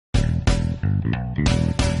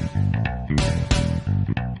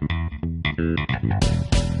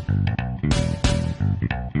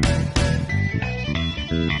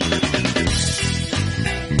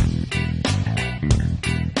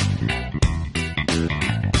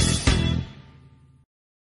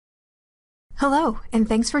Hello, and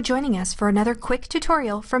thanks for joining us for another quick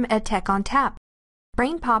tutorial from EdTech on Tap.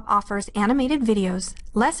 BrainPOP offers animated videos,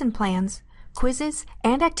 lesson plans, quizzes,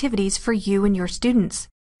 and activities for you and your students.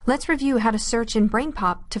 Let's review how to search in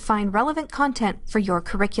BrainPOP to find relevant content for your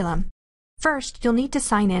curriculum. First, you'll need to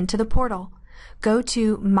sign in to the portal. Go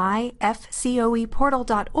to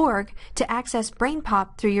myfcoeportal.org to access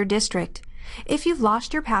BrainPOP through your district. If you've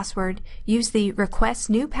lost your password, use the Request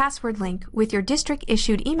New Password link with your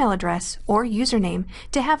district-issued email address or username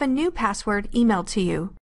to have a new password emailed to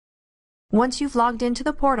you. Once you've logged into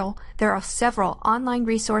the portal, there are several online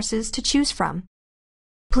resources to choose from.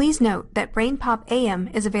 Please note that BrainPOP AM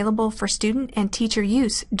is available for student and teacher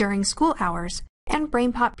use during school hours, and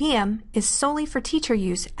BrainPOP PM is solely for teacher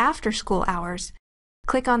use after school hours.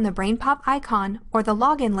 Click on the BrainPOP icon or the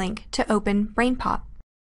login link to open BrainPOP.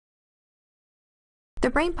 The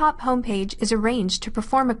BrainPOP homepage is arranged to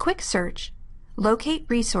perform a quick search, locate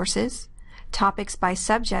resources, topics by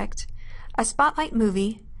subject, a spotlight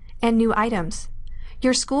movie, and new items.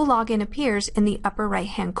 Your school login appears in the upper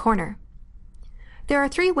right-hand corner. There are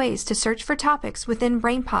 3 ways to search for topics within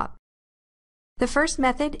BrainPOP. The first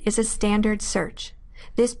method is a standard search.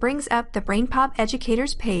 This brings up the BrainPOP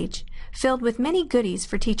Educators page filled with many goodies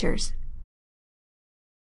for teachers.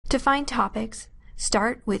 To find topics,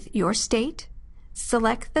 start with your state,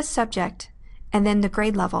 select the subject, and then the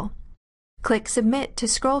grade level. Click Submit to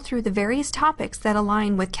scroll through the various topics that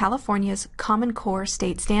align with California's Common Core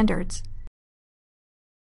state standards.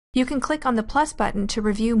 You can click on the plus button to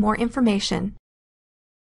review more information.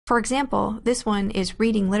 For example, this one is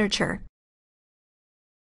reading literature.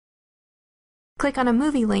 Click on a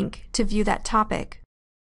movie link to view that topic.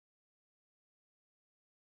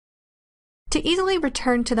 To easily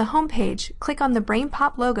return to the home page, click on the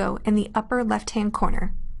BrainPOP logo in the upper left-hand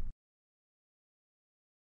corner.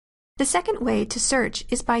 The second way to search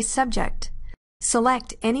is by subject.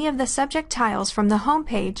 Select any of the subject tiles from the home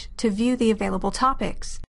page to view the available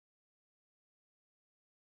topics.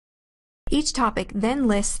 Each topic then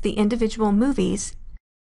lists the individual movies.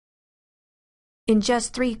 In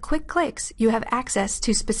just 3 quick clicks, you have access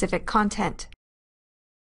to specific content.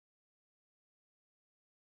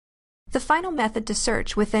 The final method to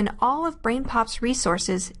search within all of BrainPOP's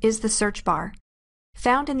resources is the search bar.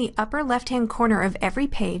 Found in the upper left-hand corner of every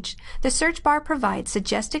page, the search bar provides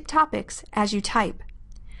suggested topics as you type.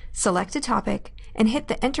 Select a topic and hit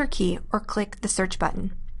the Enter key or click the search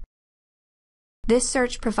button. This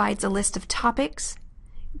search provides a list of topics,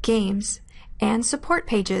 games, and support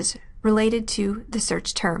pages related to the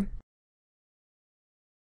search term.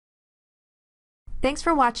 Thanks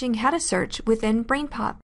for watching how to search within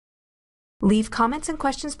BrainPOP. Leave comments and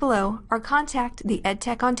questions below or contact the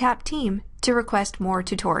EdTech on Tap team to request more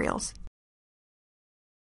tutorials.